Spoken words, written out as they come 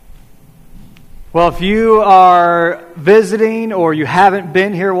Well, if you are visiting or you haven't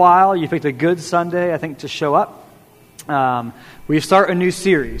been here a while, you picked a good Sunday, I think, to show up. We start a new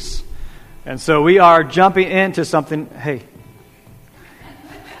series. And so we are jumping into something,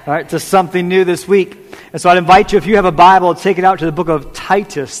 to something new this week. And so I'd invite you, if you have a Bible, take it out to the book of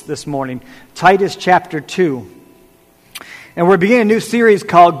Titus this morning. Titus chapter 2. And we're beginning a new series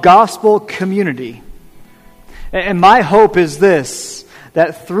called Gospel Community. And my hope is this,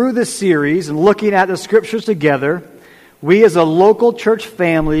 that through this series and looking at the Scriptures together, we as a local church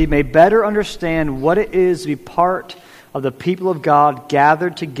family may better understand what it is to be part of the people of God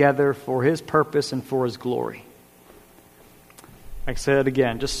gathered together for His purpose and for His glory. I said it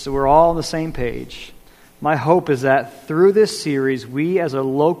again, just so we're all on the same page. My hope is that through this series, we as a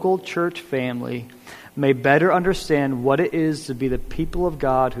local church family may better understand what it is to be the people of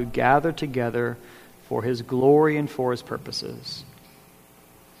God who gather together for His glory and for His purposes.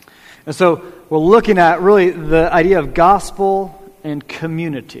 And so we're looking at really the idea of gospel and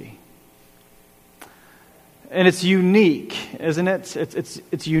community. And it's unique, isn't it?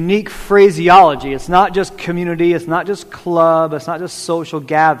 It's unique phraseology. It's not just community, it's not just club, it's not just social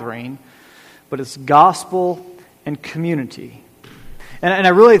gathering, but it's gospel and community. And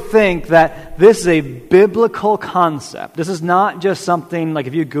I really think that this is a biblical concept. This is not just something, like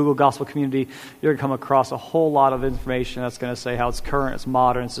if you Google gospel community, you're going to come across a whole lot of information that's going to say how it's current, it's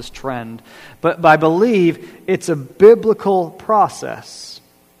modern, it's this trend. But I believe it's a biblical process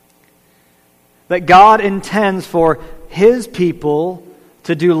that God intends for His people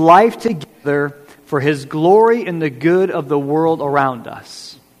to do life together for His glory and the good of the world around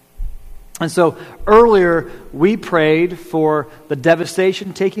us. And so earlier we prayed for the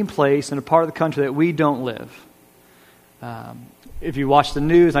devastation taking place in a part of the country that we don't live. If you watch the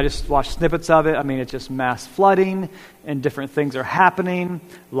news, I just watched snippets of it. I mean, it's just mass flooding and different things are happening.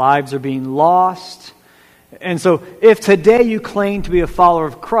 Lives are being lost. And so if today you claim to be a follower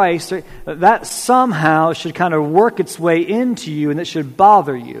of Christ, that somehow should kind of work its way into you and it should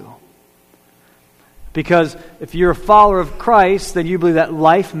bother you. Because if you're a follower of Christ, then you believe that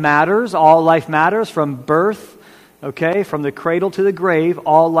life matters. All life matters from birth, from the cradle to the grave.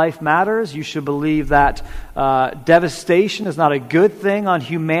 All life matters. You should believe that devastation is not a good thing on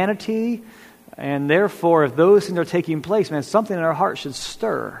humanity. And therefore, if those things are taking place, something in our heart should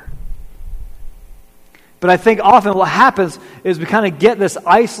stir. But I think often what happens is we kind of get this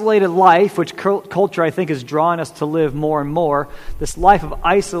isolated life, which culture I think is drawing us to live more and more, this life of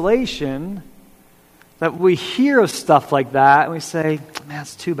isolation, that we hear of stuff like that and we say, man,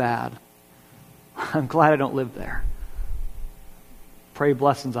 it's too bad. I'm glad I don't live there. Pray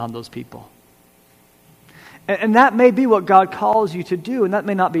blessings on those people. And that may be what God calls you to do, and that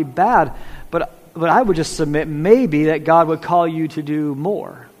may not be bad, but I would just submit maybe that God would call you to do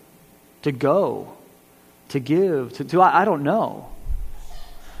more, to go, to give, to I don't know.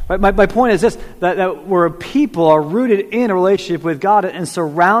 My point is this, that where people are rooted in a relationship with God and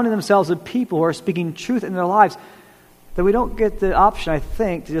surrounding themselves with people who are speaking truth in their lives, that we don't get the option, I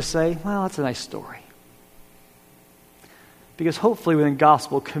think, to just say, well, that's a nice story. Because hopefully within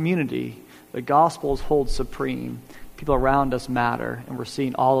gospel community, the gospels hold supreme. People around us matter, and we're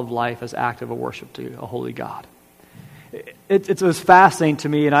seeing all of life as act of a worship to a holy God. It was fascinating to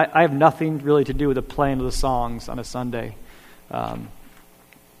me, and I have nothing really to do with the playing of the songs on a Sunday.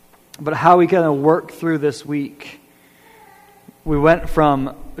 But how we kind of work through this week, we went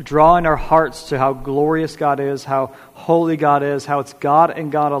from drawing our hearts to how glorious God is, how holy God is, how it's God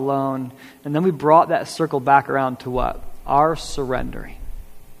and God alone. And then we brought that circle back around to what? Our surrendering.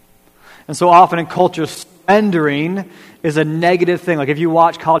 And so often in culture, surrendering is a negative thing. Like if you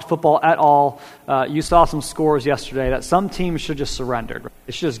watch college football at all, you saw some scores yesterday that some teams should just surrender.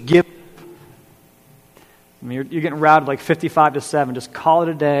 They should just give. I mean, you're getting routed like 55-7. Just call it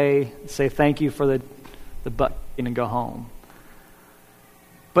a day. Say thank you for the butt and go home.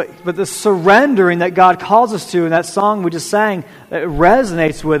 But the surrendering that God calls us to in that song we just sang, it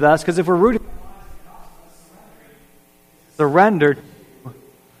resonates with us because if we're rooted, surrender to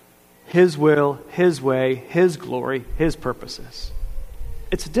His will, His way, His glory, His purposes.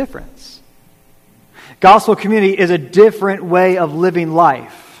 It's a difference. Gospel community is a different way of living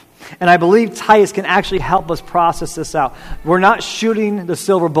life. And I believe Titus can actually help us process this out. We're not shooting the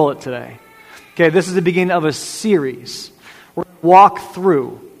silver bullet today. This is the beginning of a series. We're going to walk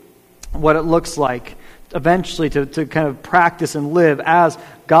through what it looks like eventually to kind of practice and live as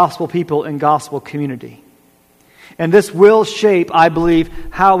gospel people in gospel community. And this will shape, I believe,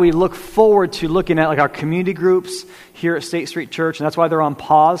 how we look forward to looking at like our community groups here at State Street Church. And that's why they're on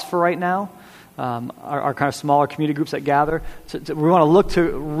pause for right now. our kind of smaller community groups that gather. We want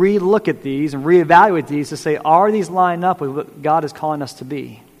to re-look at these and reevaluate these to say, are these lining up with what God is calling us to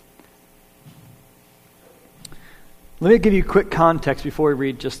be? Let me give you quick context before we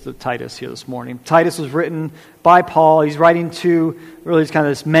read just the Titus here this morning. Titus was written by Paul. He's writing to really kind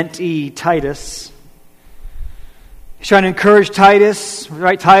of this mentee, Titus. He's trying to encourage Titus.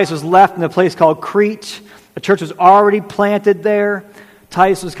 Right? Titus was left in a place called Crete. The church was already planted there.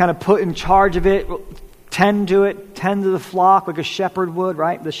 Titus was kind of put in charge of it, tend to the flock like a shepherd would,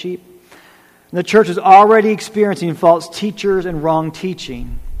 right? The sheep. And the church is already experiencing false teachers and wrong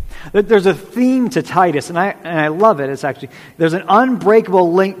teaching. There's a theme to Titus, and I love it. It's actually, there's an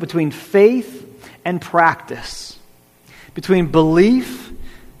unbreakable link between faith and practice, between belief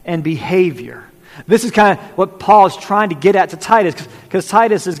and behavior. This is kind of what Paul is trying to get at to Titus, because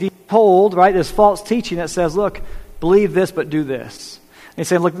Titus is being told, right, this false teaching that says, look, believe this, but do this. And he's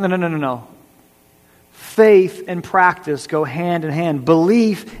saying, look, no. Faith and practice go hand in hand.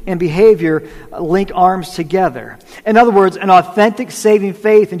 Belief and behavior link arms together. In other words, an authentic saving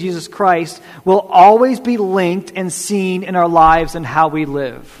faith in Jesus Christ will always be linked and seen in our lives and how we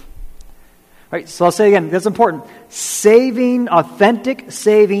live. Right? So I'll say again, that's important. Authentic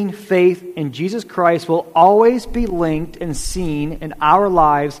saving faith in Jesus Christ will always be linked and seen in our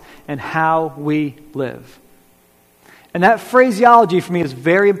lives and how we live. And that phraseology for me is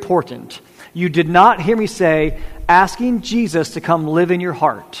very important. You did not hear me say, asking Jesus to come live in your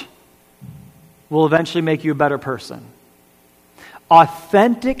heart will eventually make you a better person.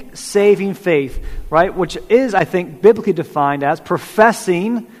 Authentic saving faith, right, which is, I think, biblically defined as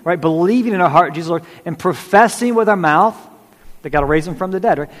professing, right, believing in our heart, Jesus Lord, and professing with our mouth, they got to raise him from the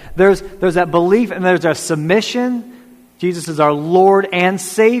dead, right? There's that belief, and there's our submission. Jesus is our Lord and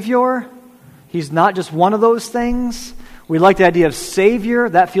Savior. He's not just one of those things. We like the idea of Savior.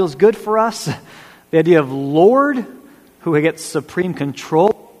 That feels good for us. The idea of Lord, who gets supreme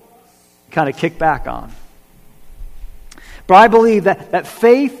control, kind of kick back on. But I believe that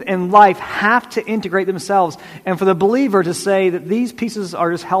faith and life have to integrate themselves. And for the believer to say that these pieces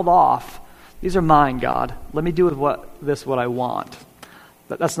are just held off. These are mine, God. Let me do with what I want.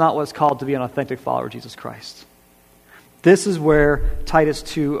 That's not what it's called to be an authentic follower of Jesus Christ. This is where Titus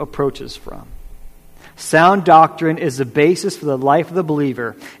 2 approaches from. Sound doctrine is the basis for the life of the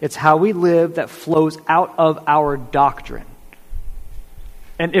believer. It's how we live that flows out of our doctrine.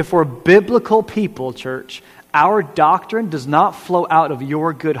 And if we're biblical people, church, our doctrine does not flow out of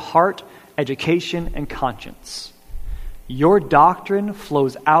your good heart, education, and conscience. Your doctrine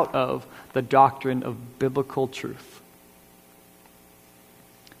flows out of the doctrine of biblical truth.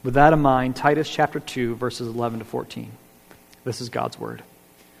 With that in mind, Titus chapter 2, verses 11 to 14. This is God's word.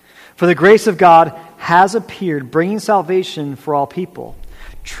 For the grace of God has appeared, bringing salvation for all people,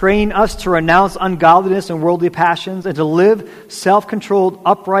 training us to renounce ungodliness and worldly passions, and to live self-controlled,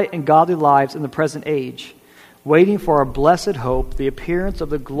 upright, and godly lives in the present age, waiting for our blessed hope, the appearance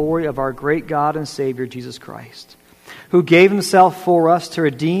of the glory of our great God and Savior, Jesus Christ, who gave himself for us to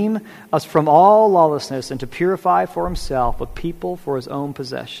redeem us from all lawlessness and to purify for himself a people for his own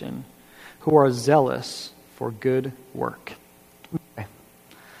possession, who are zealous for good work. Okay.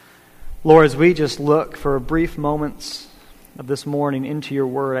 Lord, as we just look for brief moments of this morning into your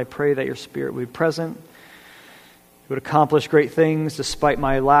word, I pray that your Spirit would be present, would accomplish great things despite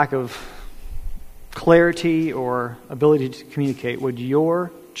my lack of clarity or ability to communicate. Would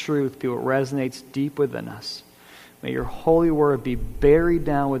your truth be what resonates deep within us? May your holy word be buried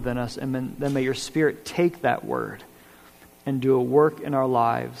down within us, and then may your Spirit take that word and do a work in our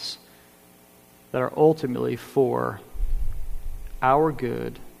lives that are ultimately for our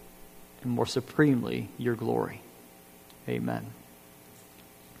good and more supremely your glory. Amen.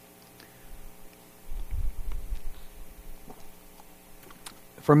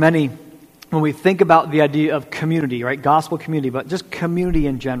 For many, when we think about the idea of community, right, gospel community, but just community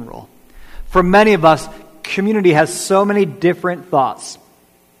in general, for many of us, community has so many different thoughts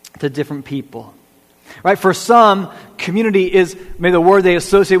to different people. Right? For some, community is, maybe the word they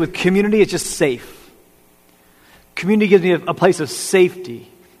associate with community is just safe. Community gives me a place of safety.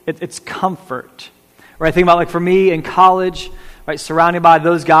 It's comfort. Right? Think about, like, for me in college, right, surrounded by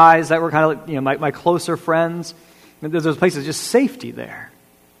those guys that were kind of like, my closer friends. There's those places, just safety there.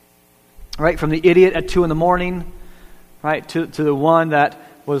 Right? From the idiot at 2 a.m, right, to the one that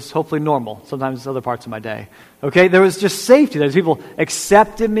was hopefully normal. Sometimes other parts of my day. Okay? There was just safety. There's people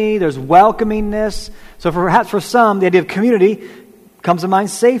accepted me. There's welcomingness. So perhaps for some, the idea of community comes to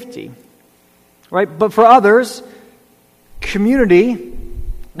mind safety. Right? But for others, community,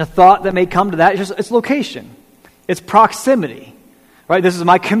 the thought that may come to that is just it's location. It's proximity. Right? This is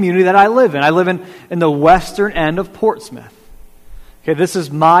my community that I live in. I live in the western end of Portsmouth. Okay, this is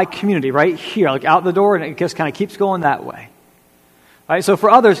my community right here, like out the door, and it just kind of keeps going that way. Right? So for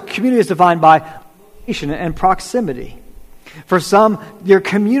others, community is defined by location and proximity. For some, your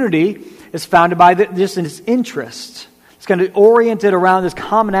community is founded by just its interest. It's kind of oriented around this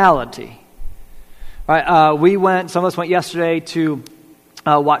commonality. Right? Some of us went yesterday to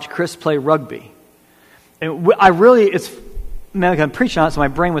watch Chris play rugby. And I'm preaching on it, so my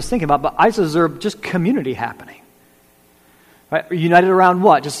brain was thinking about it, but I just observed just community happening. Right? United around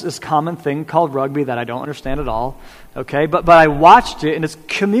what? Just this common thing called rugby that I don't understand at all. Okay, but I watched it, and it's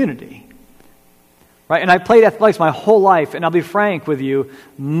community. Right? And I played athletics my whole life, and I'll be frank with you,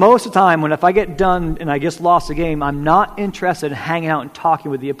 most of the time, if I get done and I just lost a game, I'm not interested in hanging out and talking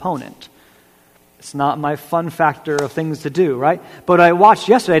with the opponent. It's not my fun factor of things to do, right? But I watched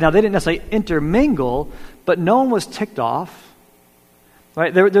yesterday, now they didn't necessarily intermingle, but no one was ticked off.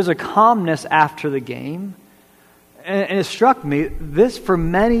 Right? There's a calmness after the game. And it struck me, this for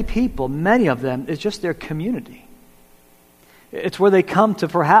many people, many of them, is just their community. It's where they come to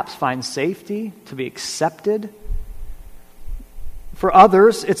perhaps find safety, to be accepted. For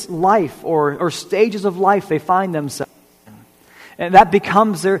others, it's life or stages of life they find themselves in. And that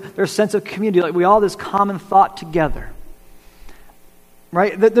becomes their sense of community. Like we all have this common thought together.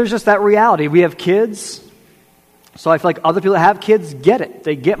 Right? There's just that reality. We have kids. So I feel like other people that have kids get it.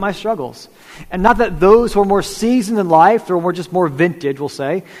 They get my struggles. And not that those who are more seasoned in life, or just more vintage, we'll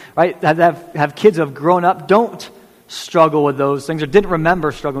say, right, that have kids who have grown up, don't struggle with those things, or didn't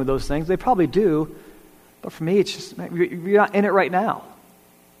remember struggling with those things. They probably do. But for me, it's just, you're not in it right now.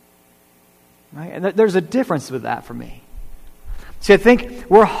 Right? And there's a difference with that for me. See, I think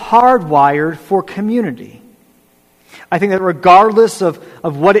we're hardwired for community. I think that regardless of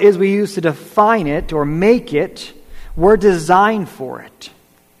what it is we use to define it or make it, we're designed for it.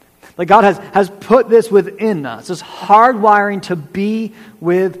 Like God has put this within us, this hardwiring to be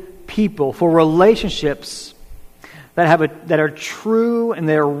with people, for relationships that are true and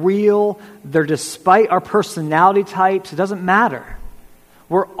they're real. They're despite our personality types. It doesn't matter.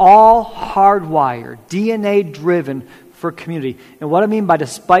 We're all hardwired, DNA driven for community. And what I mean by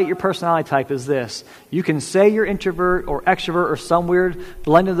despite your personality type is this. You can say you're introvert or extrovert or some weird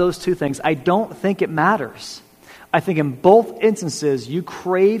blend of those two things. I don't think it matters. I think in both instances, you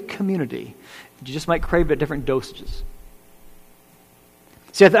crave community. You just might crave it at different dosages.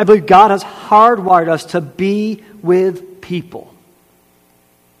 See, I believe God has hardwired us to be with people.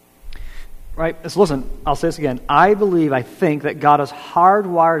 Right? So listen, I'll say this again. I think that God has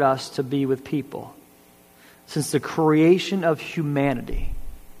hardwired us to be with people since the creation of humanity.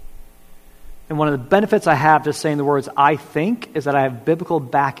 And one of the benefits I have to saying the words I think is that I have biblical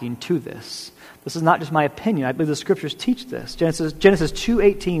backing to this. This is not just my opinion. I believe the scriptures teach this. Genesis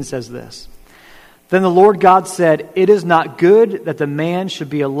 2:18 says this. Then the Lord God said, "It is not good that the man should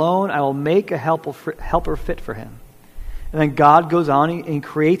be alone. I will make a helper fit for him." And then God goes on and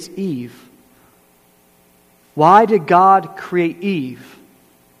creates Eve. Why did God create Eve?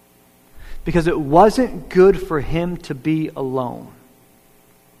 Because it wasn't good for him to be alone.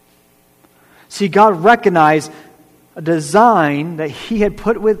 See, God recognized a design that he had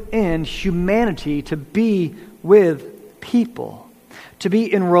put within humanity to be with people, to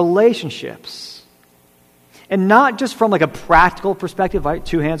be in relationships. And not just from like a practical perspective, right?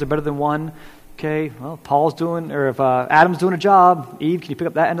 Two hands are better than one. Okay, well, if Adam's doing a job, Eve, can you pick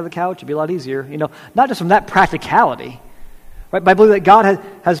up that end of the couch? It'd be a lot easier. Not just from that practicality, right? But I believe that God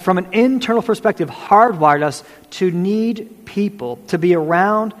has from an internal perspective, hardwired us to need people, to be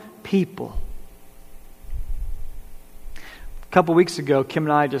around people. A couple weeks ago, Kim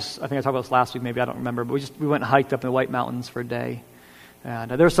and I think I talked about this last week, maybe, I don't remember, but we went and hiked up in the White Mountains for a day.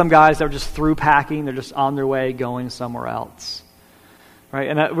 And there were some guys that were just through packing, they're just on their way going somewhere else. Right?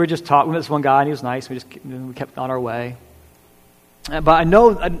 And we were just talking with this one guy, and he was nice, we kept on our way. But I know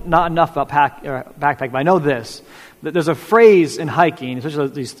not enough about backpacking, but I know this, that there's a phrase in hiking, especially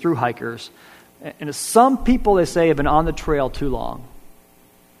these through hikers, and some people, they say, have been on the trail too long.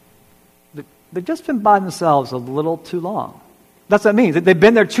 They've just been by themselves a little too long. That's what it means. They've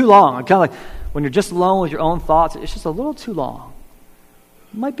been there too long. Kind of like when you're just alone with your own thoughts, it's just a little too long.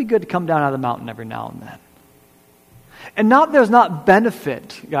 It might be good to come down out of the mountain every now and then. And there's not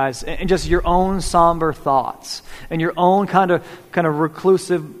benefit, guys, in just your own somber thoughts and your own kind of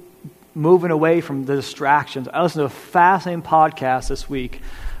reclusive moving away from the distractions. I listened to a fascinating podcast this week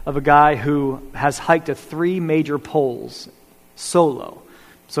of a guy who has hiked to 3 major poles solo.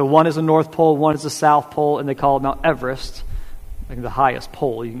 So one is the North Pole, one is the South Pole, and they call it Mount Everest, like the highest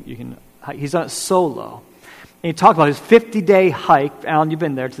pole you can hike. He's done it solo. And he talked about his 50-day hike, Alan, you've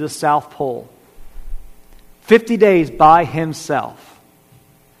been there, to the South Pole. 50 days by himself.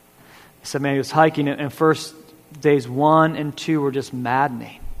 He said, man, he was hiking, and first days 1 and 2 were just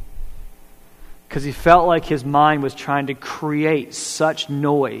maddening. Because he felt like his mind was trying to create such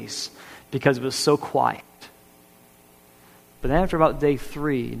noise because it was so quiet. But then after about day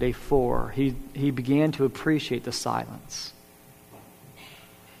 3, day 4, he began to appreciate the silence.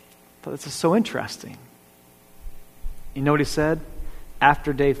 But this is so interesting. You know what he said?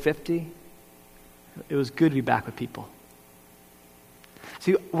 After day 50, it was good to be back with people.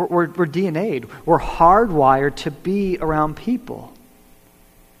 See, we're DNA'd. We're hardwired to be around people.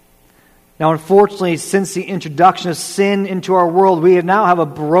 Now, unfortunately, since the introduction of sin into our world, we now have a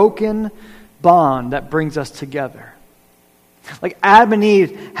broken bond that brings us together. Like Adam and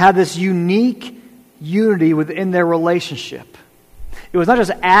Eve had this unique unity within their relationship. It was not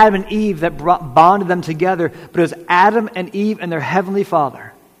just Adam and Eve that bonded them together, but it was Adam and Eve and their Heavenly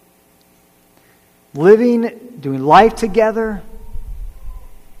Father. Living, doing life together.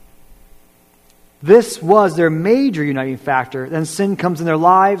 This was their major uniting factor. Then sin comes in their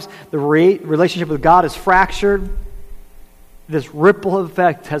lives. The relationship with God is fractured. This ripple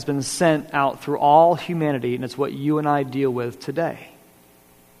effect has been sent out through all humanity, and it's what you and I deal with today.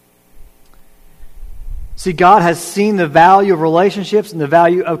 See, God has seen the value of relationships and the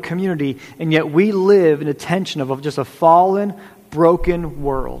value of community, and yet we live in a tension of just a fallen, broken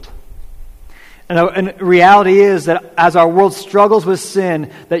world. And reality is that as our world struggles with sin,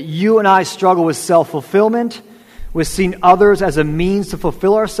 that you and I struggle with self-fulfillment, with seeing others as a means to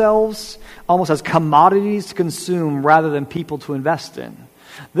fulfill ourselves, almost as commodities to consume rather than people to invest in.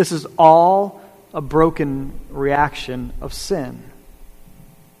 This is all a broken reaction of sin.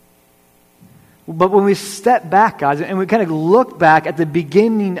 But when we step back, guys, and we kind of look back at the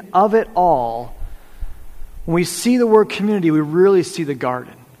beginning of it all, when we see the word community, we really see the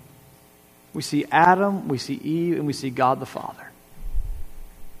garden. We see Adam, we see Eve, and we see God the Father.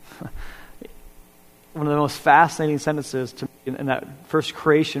 One of the most fascinating sentences in that first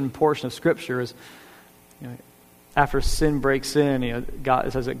creation portion of Scripture is, after sin breaks in,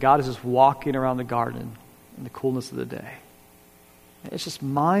 it says that God is just walking around the garden in the coolness of the day. It's just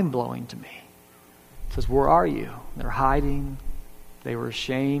mind-blowing to me. It says, where are you? They're hiding. They were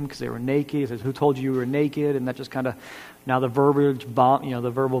ashamed because they were naked. It says, who told you were naked? And that just kind of, now the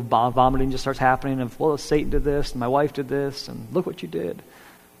verbal vomiting just starts happening of, well, Satan did this, and my wife did this, and look what you did.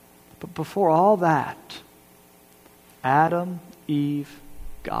 But before all that, Adam, Eve,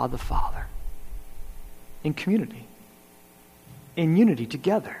 God the Father, in community, in unity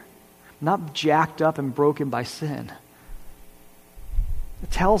together, not jacked up and broken by sin.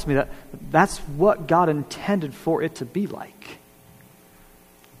 It tells me that that's what God intended for it to be like.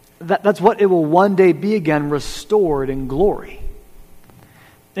 That's what it will one day be again, restored in glory.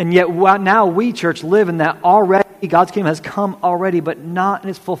 And yet now we, church, live in that already. God's kingdom has come already, but not in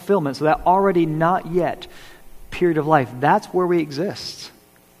its fulfillment. So that already not yet period of life, that's where we exist.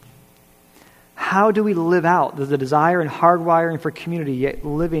 How do we live out the desire and hardwiring for community, yet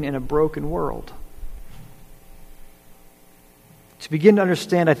living in a broken world? To begin to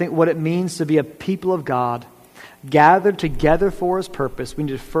understand, I think, what it means to be a people of God, gathered together for His purpose, we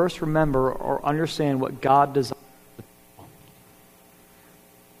need to first remember or understand what God desires.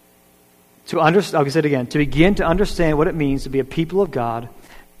 I'll say it again. To begin to understand what it means to be a people of God,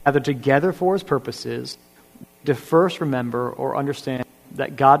 gathered together for His purposes, to first remember or understand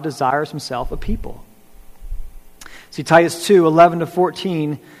that God desires Himself a people. See, Titus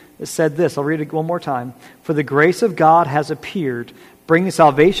 2:11-14 said this. I'll read it one more time. For the grace of God has appeared, bringing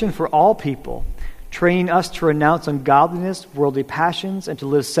salvation for all people, training us to renounce ungodliness, worldly passions, and to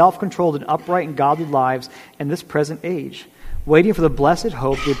live self-controlled and upright and godly lives in this present age, waiting for the blessed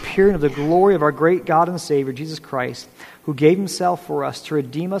hope, the appearing of the glory of our great God and Savior, Jesus Christ, who gave Himself for us to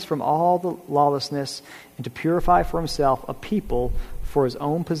redeem us from all the lawlessness and to purify for Himself a people for His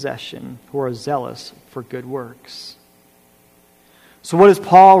own possession who are zealous for good works. So what is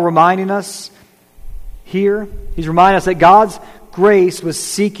Paul reminding us here? He's reminding us that God's grace was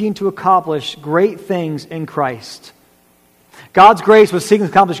seeking to accomplish great things in Christ. God's grace was seeking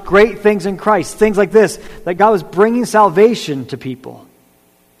to accomplish great things in Christ. Things like this, that God was bringing salvation to people.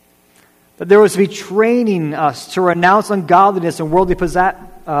 That there was to be training us to renounce ungodliness and worldly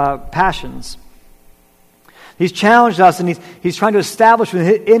passions. He's challenged us, and he's trying to establish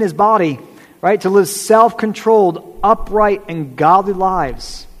in His body, right, to live self-controlled, upright, and godly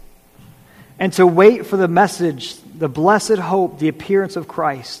lives. And to wait for the message, the blessed hope, the appearance of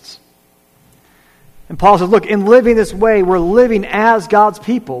Christ. And Paul says, look, in living this way, we're living as God's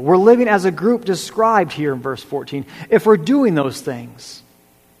people. We're living as a group described here in verse 14, if we're doing those things.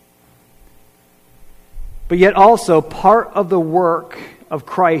 But yet also, part of the work of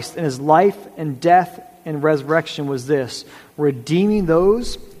Christ in his life and death and resurrection was this: redeeming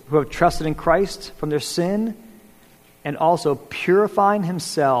those who have trusted in Christ from their sin, and also purifying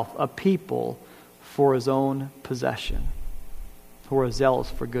himself a people for his own possession, who are zealous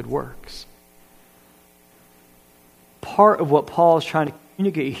for good works. Part of what Paul is trying to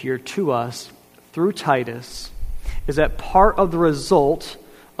communicate here to us through Titus is that part of the result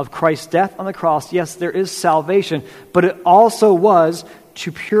of Christ's death on the cross, yes, there is salvation, but it also was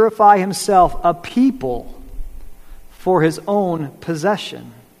to purify himself a people for his own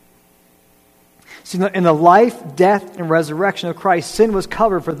possession. See, in the life, death, and resurrection of Christ, sin was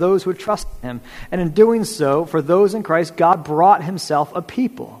covered for those who would trust him. And in doing so, for those in Christ, God brought himself a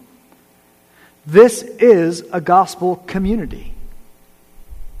people. This is a gospel community.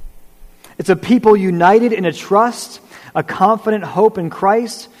 It's a people united in a trust, a confident hope in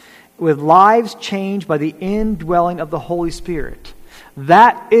Christ, with lives changed by the indwelling of the Holy Spirit.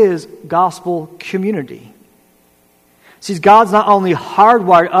 That is gospel community. See, God's not only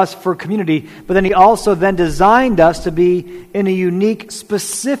hardwired us for community, but then he also then designed us to be in a unique,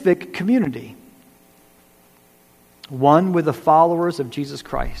 specific community. One with the followers of Jesus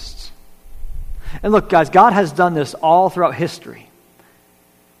Christ. And look, guys, God has done this all throughout history.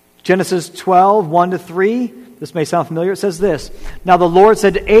 Genesis 12, 1-3, this may sound familiar. It says this: Now the Lord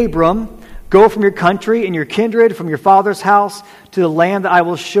said to Abram, go from your country and your kindred, from your father's house, to the land that I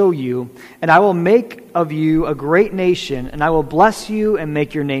will show you, and I will make of you a great nation, and I will bless you and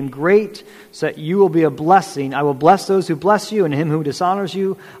make your name great, so that you will be a blessing. I will bless those who bless you, and him who dishonors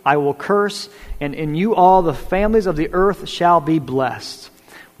you I will curse, and in you all the families of the earth shall be blessed.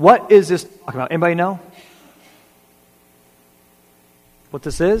 What is this talking about? Anybody know what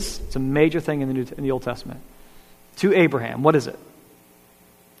this is? It's a major thing in the Old Testament. To Abraham, what is it?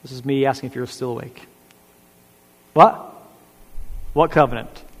 This is me asking if you're still awake. What? What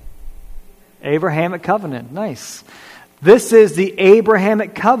covenant? Abrahamic covenant. Nice. This is the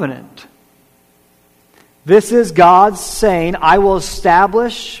Abrahamic covenant. This is God saying, I will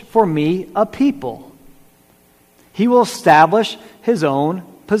establish for me a people. He will establish his own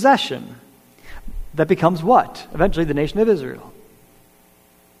possession. That becomes what? Eventually the nation of Israel.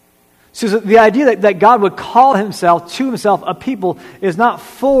 So the idea that God would call himself to himself a people is not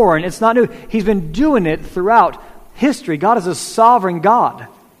foreign, it's not new. He's been doing it throughout history. God is a sovereign God.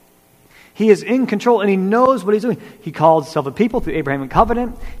 He is in control and he knows what he's doing. He called himself a people through Abrahamic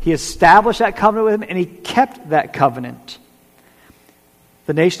covenant. He established that covenant with him and he kept that covenant.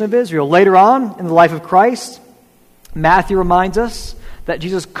 The nation of Israel. Later on in the life of Christ, Matthew reminds us that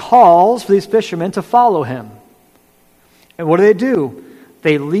Jesus calls for these fishermen to follow him. And what do?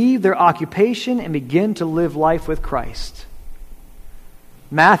 They leave their occupation and begin to live life with Christ.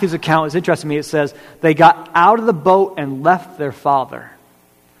 Matthew's account is interesting to me. It says, they got out of the boat and left their father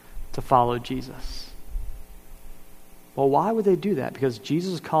to follow Jesus. Well, why would they do that? Because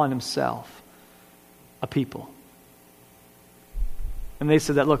Jesus is calling himself a people. And they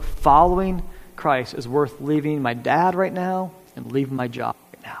said that, look, following Christ is worth leaving my dad right now and leaving my job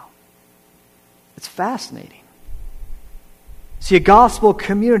right now. It's fascinating. See, a gospel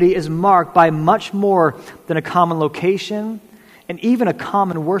community is marked by much more than a common location and even a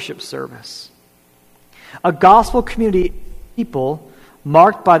common worship service. A gospel community is people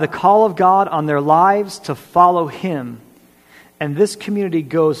marked by the call of God on their lives to follow him. And this community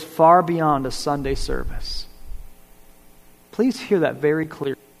goes far beyond a Sunday service. Please hear that very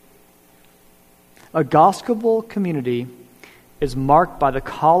clearly. A gospel community is marked by the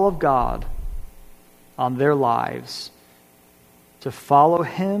call of God on their lives to follow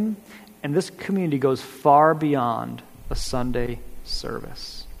him, and this community goes far beyond a Sunday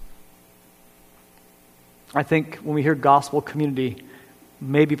service. I think when we hear gospel community,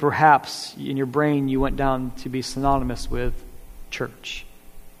 maybe perhaps in your brain you went down to be synonymous with church.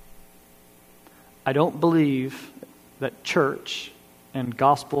 I don't believe that church and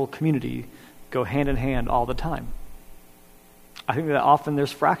gospel community go hand in hand all the time. I think that often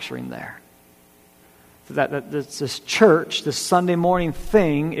there's fracturing there. That this church, this Sunday morning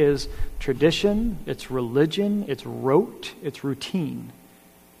thing is tradition, it's religion, it's rote, it's routine.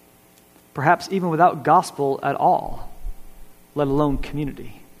 Perhaps even without gospel at all, let alone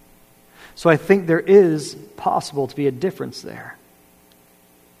community. So I think there is possible to be a difference there.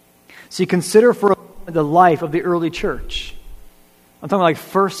 So you consider for the life of the early church. I'm talking like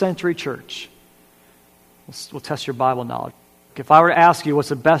first century church. We'll test your Bible knowledge. If I were to ask you what's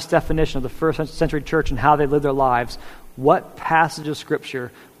the best definition of the first century church and how they lived their lives, what passage of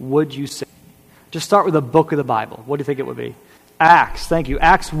Scripture would you say? Just start with a book of the Bible. What do you think it would be? Acts, thank you.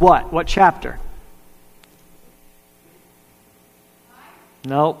 Acts what? What chapter?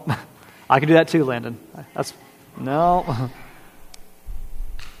 No. I can do that too, Landon. No.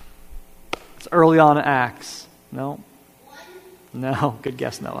 It's early on in Acts. No. No. Good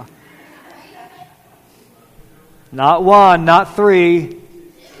guess, Noah. Not 1, not 3,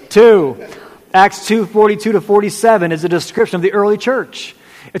 2. Acts 2:42 to 47 is a description of the early church.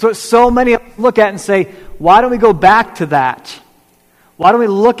 It's what so many look at and say, why don't we go back to that? Why don't we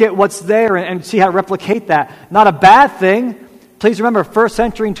look at what's there and see how to replicate that? Not a bad thing. Please remember, first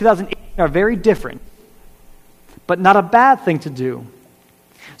century and 2018 are very different. But not a bad thing to do.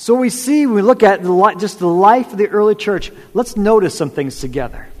 So we see, when we look at just the life of the early church, let's notice some things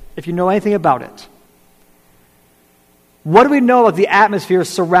together, if you know anything about it. What do we know of the atmosphere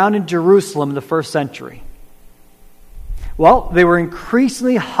surrounding Jerusalem in the first century? Well, they were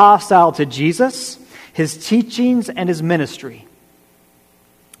increasingly hostile to Jesus, his teachings, and his ministry.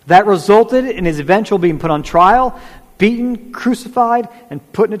 That resulted in his eventual being put on trial, beaten, crucified,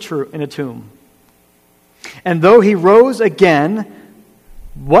 and put in a tomb. And though he rose again,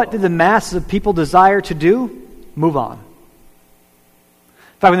 what did the masses of people desire to do? Move on.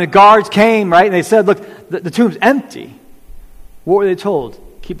 In fact, when the guards came, right, and they said, look, the tomb's empty, what were they told?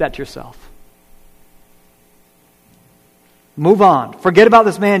 Keep that to yourself. Move on. Forget about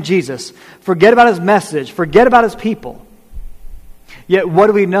this man, Jesus. Forget about his message. Forget about his people. Yet what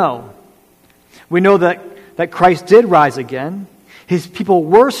do we know? We know that Christ did rise again. His people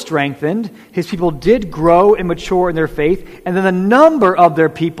were strengthened. His people did grow and mature in their faith. And then the number of their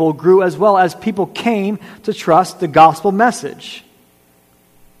people grew as well as people came to trust the gospel message.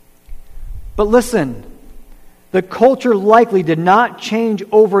 But listen, the culture likely did not change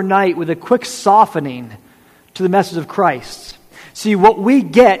overnight with a quick softening to the message of Christ. See, what we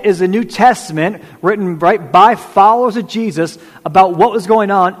get is a New Testament written right by followers of Jesus about what was going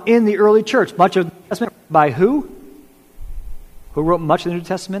on in the early church. Much of the New Testament by who? Who wrote much of the New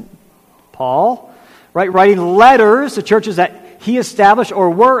Testament? Paul. Right, writing letters to churches that he established or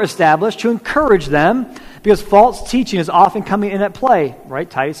were established to encourage them, because false teaching is often coming in at play. Right,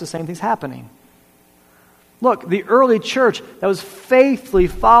 Titus, the same thing's happening. Look, the early church that was faithfully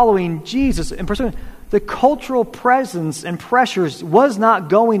following Jesus and pursuing the cultural presence and pressures was not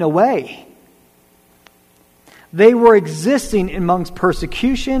going away. They were existing amongst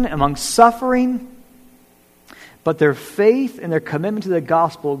persecution, amongst suffering, but their faith and their commitment to the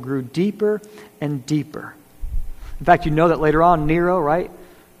gospel grew deeper and deeper. In fact, you know that later on, Nero, right,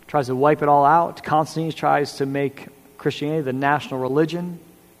 tries to wipe it all out. Constantine tries to make Christianity the national religion.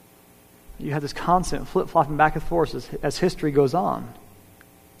 You have this constant flip-flopping back and forth as history goes on.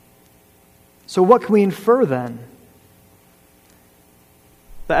 So what can we infer then?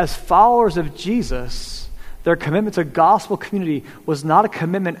 That as followers of Jesus, their commitment to gospel community was not a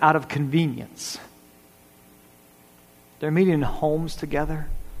commitment out of convenience. They're meeting in homes together.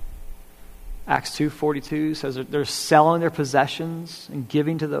 Acts 2:42 says that they're selling their possessions and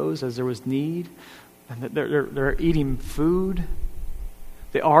giving to those as there was need. And that they're eating food.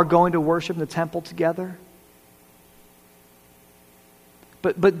 They are going to worship in the temple together.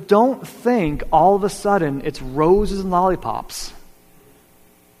 But don't think all of a sudden it's roses and lollipops.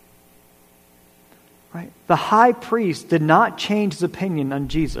 Right? The high priest did not change his opinion on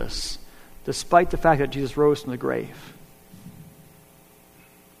Jesus, despite the fact that Jesus rose from the grave.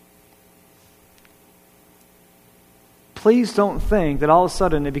 Please don't think that all of a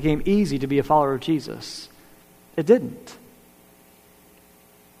sudden it became easy to be a follower of Jesus. It didn't.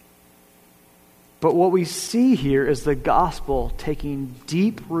 But what we see here is the gospel taking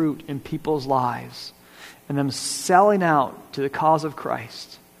deep root in people's lives and them selling out to the cause of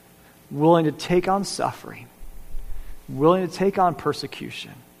Christ, willing to take on suffering, willing to take on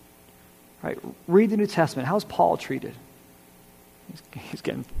persecution. Right? Read the New Testament. How's Paul treated? He's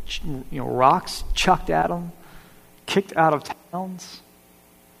getting rocks chucked at him, kicked out of towns.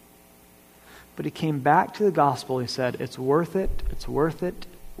 But he came back to the gospel. He said, it's worth it, it's worth it,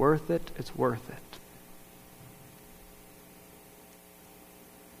 worth it, it's worth it.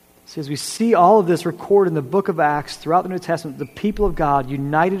 See, as we see all of this recorded in the book of Acts throughout the New Testament, the people of God,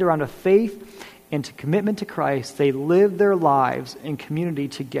 united around a faith and a commitment to Christ, they lived their lives in community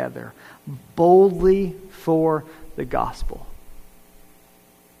together, boldly for the gospel.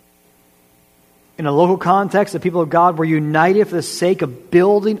 In a local context, the people of God were united for the sake of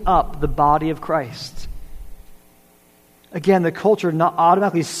building up the body of Christ. Again, the culture not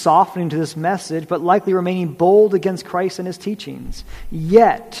automatically softening to this message, but likely remaining bold against Christ and his teachings.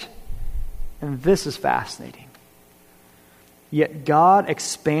 Yet, and this is fascinating, yet God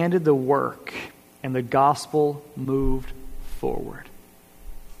expanded the work and the gospel moved forward.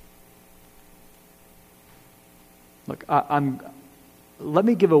 Look, let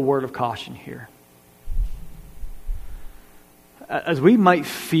me give a word of caution here. As we might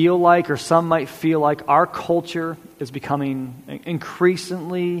feel like, or some might feel like, our culture is becoming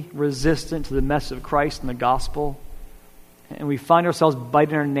increasingly resistant to the message of Christ and the gospel, and we find ourselves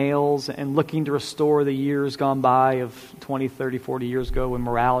biting our nails and looking to restore the years gone by of 20, 30, 40 years ago when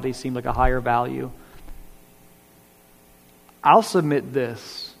morality seemed like a higher value. I'll submit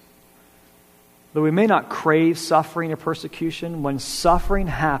this. Though we may not crave suffering or persecution, when suffering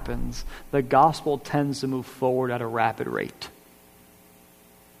happens, the gospel tends to move forward at a rapid rate.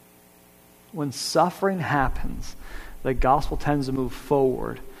 When suffering happens, the gospel tends to move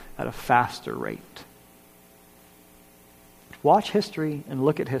forward at a faster rate. Watch history and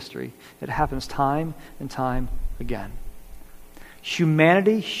look at history. It happens time and time again.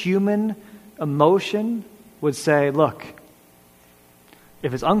 Humanity, human emotion would say, look,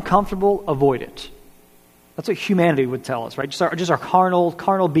 if it's uncomfortable, avoid it. That's what humanity would tell us, right? Just our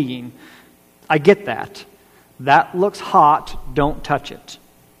carnal being. I get that. That looks hot, don't touch it.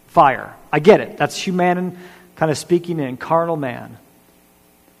 Fire. I get it. That's human kind of speaking in carnal man.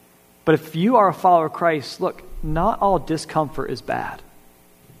 But if you are a follower of Christ, look, not all discomfort is bad.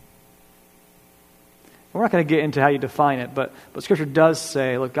 We're not going to get into how you define it, but Scripture does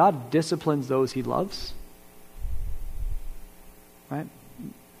say, look, God disciplines those he loves. Right?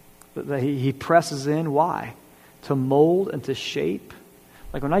 That he presses in. Why? To mold and to shape.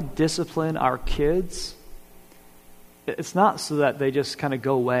 Like when I discipline our kids, it's not so that they just kind of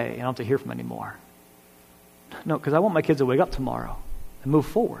go away and I don't have to hear from them anymore. No, because I want my kids to wake up tomorrow and move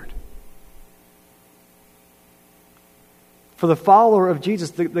forward. For the follower of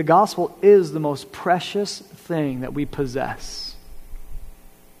Jesus, the gospel is the most precious thing that we possess.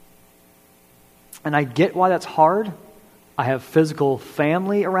 And I get why that's hard. I have physical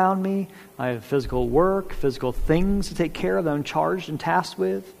family around me. I have physical work, physical things to take care of that I'm charged and tasked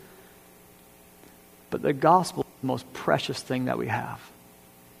with. But the gospel is the most precious thing that we have.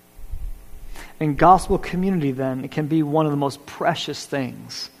 And gospel community, then, it can be one of the most precious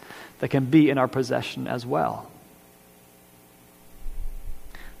things that can be in our possession as well.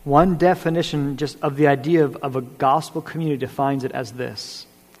 One definition just of the idea of a gospel community defines it as this.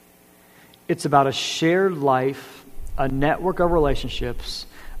 It's about a shared life, a network of relationships,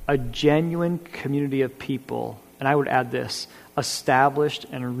 a genuine community of people, and I would add this, established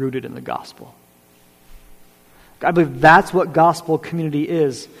and rooted in the gospel. I believe that's what gospel community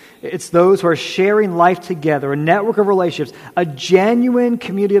is. It's those who are sharing life together, a network of relationships, a genuine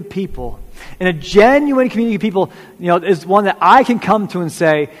community of people. And a genuine community of people, is one that I can come to and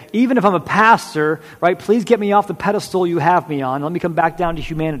say, even if I'm a pastor, right, please get me off the pedestal you have me on. Let me come back down to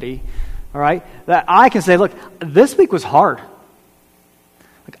humanity. All right? That I can say, look, this week was hard.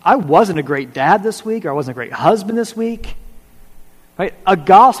 Like, I wasn't a great dad this week, or I wasn't a great husband this week. Right? A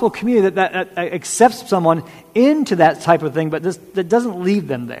gospel community that accepts someone into that type of thing, but that doesn't leave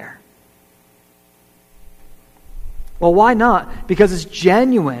them there. Well, why not? Because it's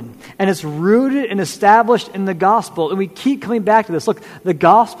genuine, and it's rooted and established in the gospel. And we keep coming back to this. Look, the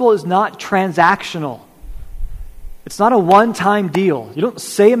gospel is not transactional. It's not a one-time deal. You don't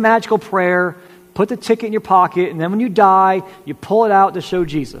say a magical prayer, put the ticket in your pocket, and then when you die, you pull it out to show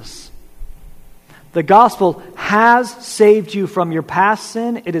Jesus. The gospel has saved you from your past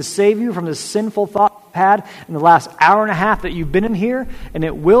sin. It has saved you from the sinful thoughts you've had in the last hour and a half that you've been in here, and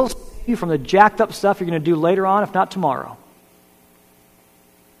it will save you from the jacked up stuff you're going to do later on, if not tomorrow.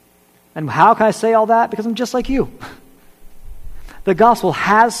 And how can I say all that? Because I'm just like you. The gospel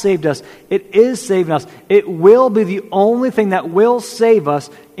has saved us. It is saving us. It will be the only thing that will save us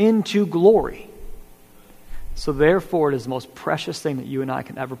into glory. So therefore, it is the most precious thing that you and I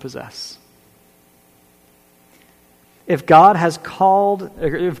can ever possess. If God has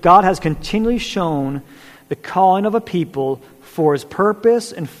continually shown the calling of a people for his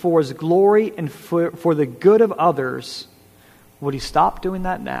purpose and for his glory and for the good of others, would he stop doing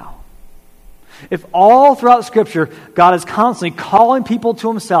that now? If all throughout Scripture, God is constantly calling people to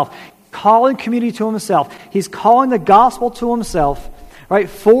himself, calling community to himself, he's calling the gospel to himself, right,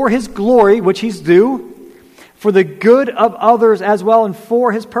 for his glory, which he's due, for the good of others as well, and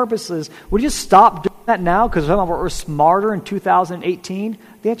for his purposes, would you just stop doing that now because we're smarter in 2018?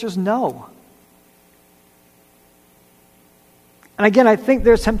 The answer is no. And again, I think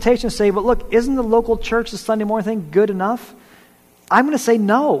there's temptation to say, but look, isn't the local church, the Sunday morning thing, good enough? I'm going to say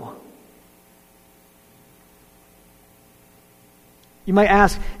no. You might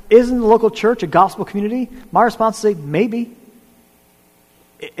ask, isn't the local church a gospel community? My response is maybe.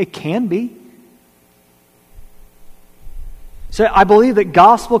 It can be. So I believe that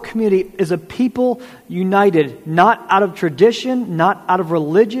gospel community is a people united, not out of tradition, not out of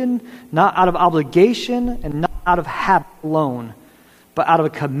religion, not out of obligation, and not out of habit alone, but out of a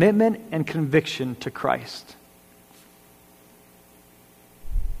commitment and conviction to Christ.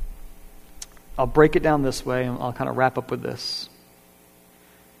 I'll break it down this way, and I'll kind of wrap up with this.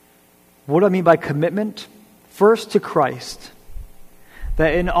 What do I mean by commitment? First, to Christ.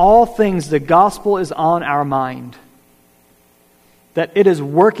 That in all things the gospel is on our mind. That it is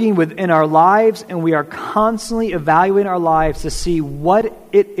working within our lives, and we are constantly evaluating our lives to see what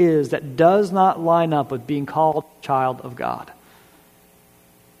it is that does not line up with being called a child of God.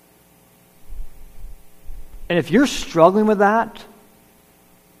 And if you're struggling with that,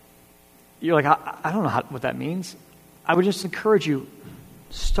 you're like, I don't know what that means. I would just encourage you,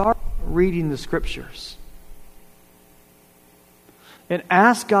 start reading the Scriptures. And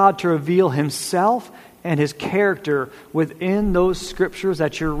ask God to reveal Himself and His character within those Scriptures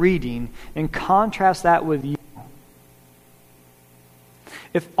that you're reading, and contrast that with you.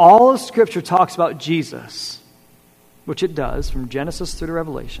 If all of Scripture talks about Jesus, which it does from Genesis through to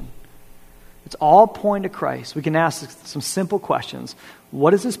Revelation, it's all pointing to Christ. We can ask some simple questions. What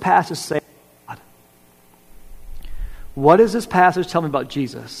does this passage say about God? What does this passage tell me about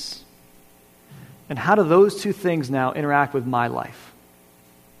Jesus? And how do those two things now interact with my life?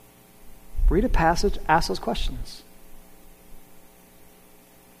 Read a passage, ask those questions.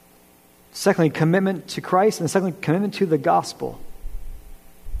 Secondly, commitment to Christ, and secondly, commitment to the gospel.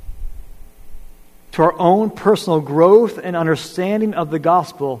 To our own personal growth and understanding of the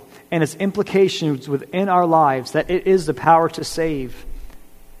gospel and its implications within our lives, that it is the power to save.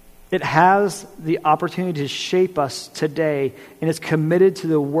 It has the opportunity to shape us today, and is committed to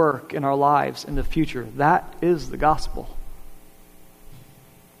the work in our lives in the future. That is the gospel.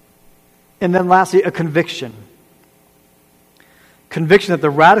 And then lastly, a conviction. Conviction that the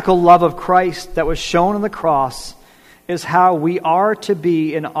radical love of Christ that was shown on the cross is how we are to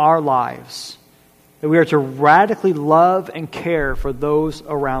be in our lives. That we are to radically love and care for those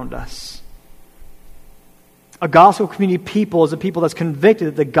around us. A gospel community people is a people that's convicted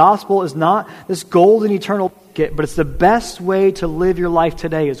that the gospel is not this golden eternal ticket, but it's the best way to live your life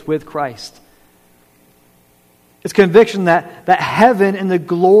today is with Christ. It's conviction that heaven and the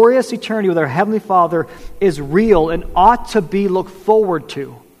glorious eternity with our Heavenly Father is real and ought to be looked forward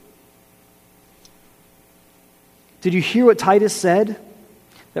to. Did you hear what Titus said?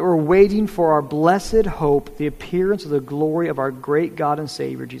 That we're waiting for our blessed hope, the appearance of the glory of our great God and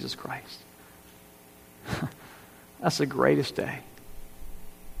Savior, Jesus Christ. That's the greatest day.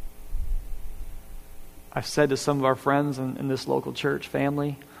 I've said to some of our friends in this local church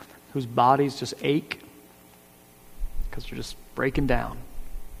family whose bodies just ache because they're just breaking down.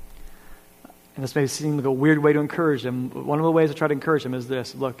 And this may seem like a weird way to encourage them. But one of the ways I try to encourage them is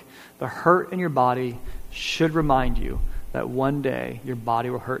this. Look, the hurt in your body should remind you that one day your body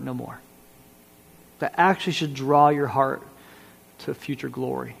will hurt no more. That actually should draw your heart to future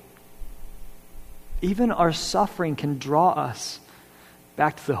glory. Even our suffering can draw us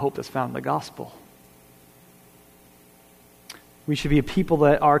back to the hope that's found in the gospel. We should be a people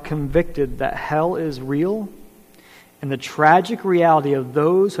that are convicted that hell is real, and the tragic reality of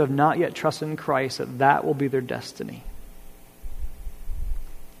those who have not yet trusted in Christ, that will be their destiny.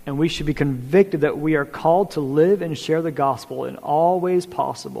 And we should be convicted that we are called to live and share the gospel in all ways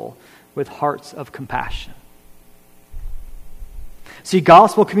possible with hearts of compassion. See,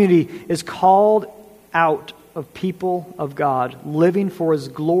 gospel community is called out of people of God, living for His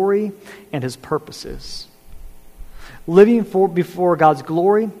glory and His purposes. Living before God's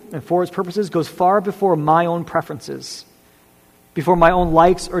glory and for His purposes goes far before my own preferences, before my own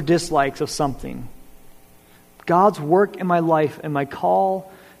likes or dislikes of something. God's work in my life and my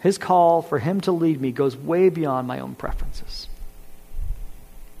call, His call for Him to lead me goes way beyond my own preferences.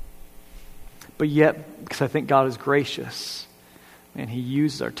 But yet, because I think God is gracious, and He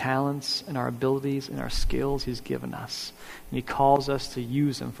uses our talents and our abilities and our skills He's given us, and He calls us to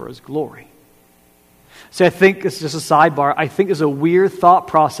use them for His glory. So I think, it's just a sidebar, I think there's a weird thought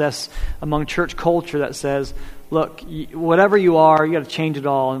process among church culture that says, look, whatever you are, you got to change it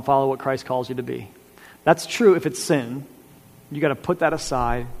all and follow what Christ calls you to be. That's true if it's sin. You got to put that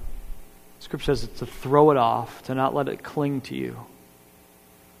aside. Scripture says to throw it off, to not let it cling to you.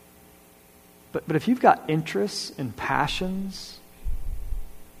 But if you've got interests and passions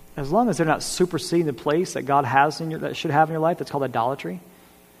as long as they're not superseding the place that God has that should have in your life, that's called idolatry,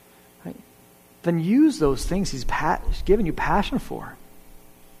 right? Then use those things He's given you passion for.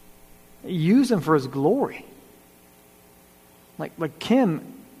 Use them for His glory. Like Kim,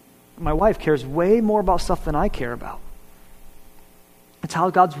 my wife, cares way more about stuff than I care about. It's how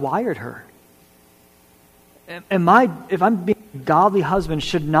God's wired her. If I'm being a godly husband,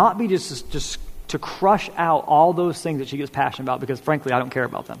 should not be just to crush out all those things that she gets passionate about, because frankly, I don't care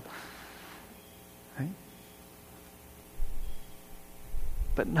about them. Right?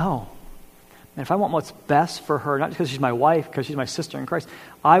 But no. And if I want what's best for her, not because she's my wife, because she's my sister in Christ,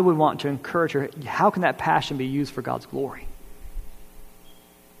 I would want to encourage her. How can that passion be used for God's glory?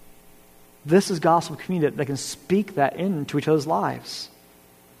 This is gospel community that can speak that into each other's lives.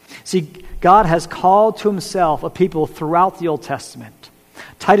 See, God has called to Himself a people throughout the Old Testament.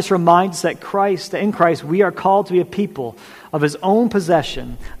 Titus reminds us that in Christ we are called to be a people of His own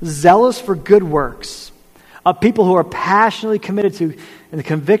possession, zealous for good works, a people who are passionately committed to in the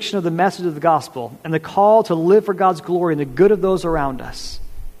conviction of the message of the gospel and the call to live for God's glory and the good of those around us.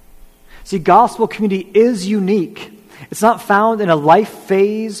 See, gospel community is unique. It's not found in a life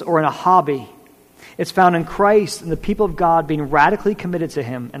phase or in a hobby. It's found in Christ and the people of God being radically committed to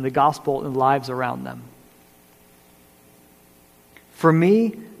Him and the gospel and lives around them. For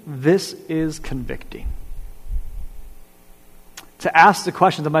me, this is convicting. To ask the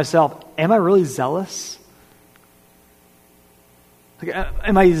question to myself, am I really zealous?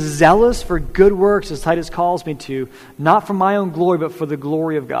 Am I zealous for good works, as Titus calls me to, not for my own glory, but for the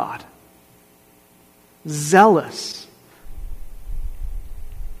glory of God? Zealous.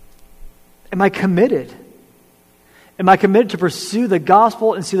 Am I committed? Am I committed to pursue the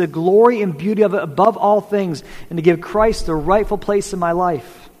gospel and see the glory and beauty of it above all things and to give Christ the rightful place in my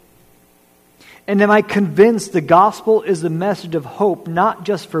life? And am I convinced the gospel is the message of hope, not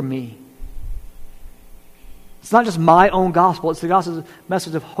just for me? It's not just my own gospel, it's the gospel's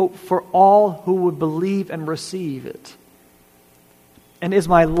message of hope for all who would believe and receive it. And is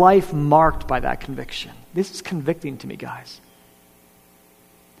my life marked by that conviction? This is convicting to me, guys.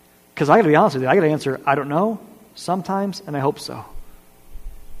 Because I got to be honest with you, I got to answer, I don't know, sometimes, and I hope so.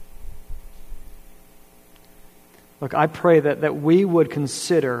 Look, I pray that we would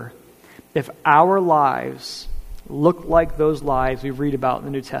consider if our lives look like those lives we read about in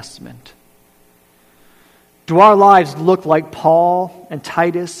the New Testament. Do our lives look like Paul and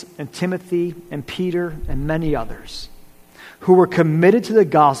Titus and Timothy and Peter and many others who were committed to the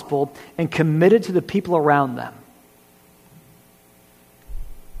gospel and committed to the people around them?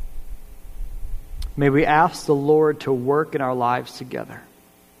 May we ask the Lord to work in our lives together.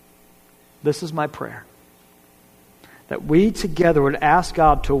 This is my prayer. That we together would ask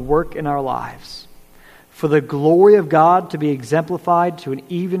God to work in our lives for the glory of God to be exemplified to an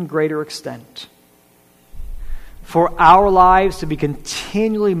even greater extent. For our lives to be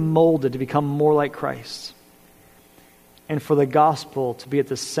continually molded to become more like Christ. And for the gospel to be at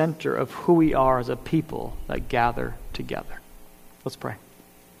the center of who we are as a people that gather together. Let's pray.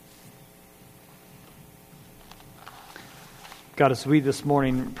 God, as we this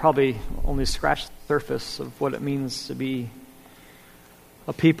morning probably only scratched the surface of what it means to be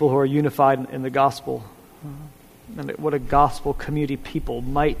a people who are unified in the gospel, and what a gospel community people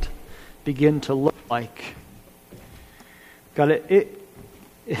might begin to look like. God,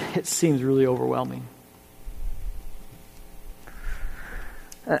 it seems really overwhelming.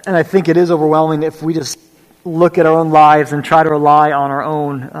 And I think it is overwhelming if we just look at our own lives and try to rely on our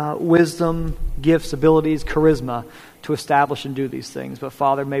own wisdom, gifts, abilities, charisma to establish and do these things. But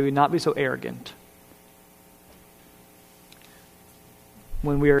Father, may we not be so arrogant.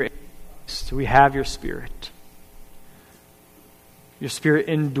 When we are in Christ, we have your Spirit. Your Spirit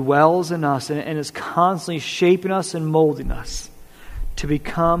indwells in us and is constantly shaping us and molding us to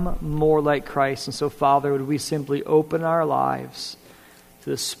become more like Christ. And so, Father, would we simply open our lives to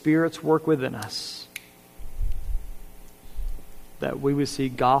the Spirit's work within us, that we would see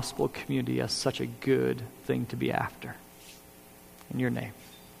gospel community as such a good thing to be after. In your name,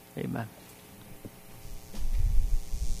 amen.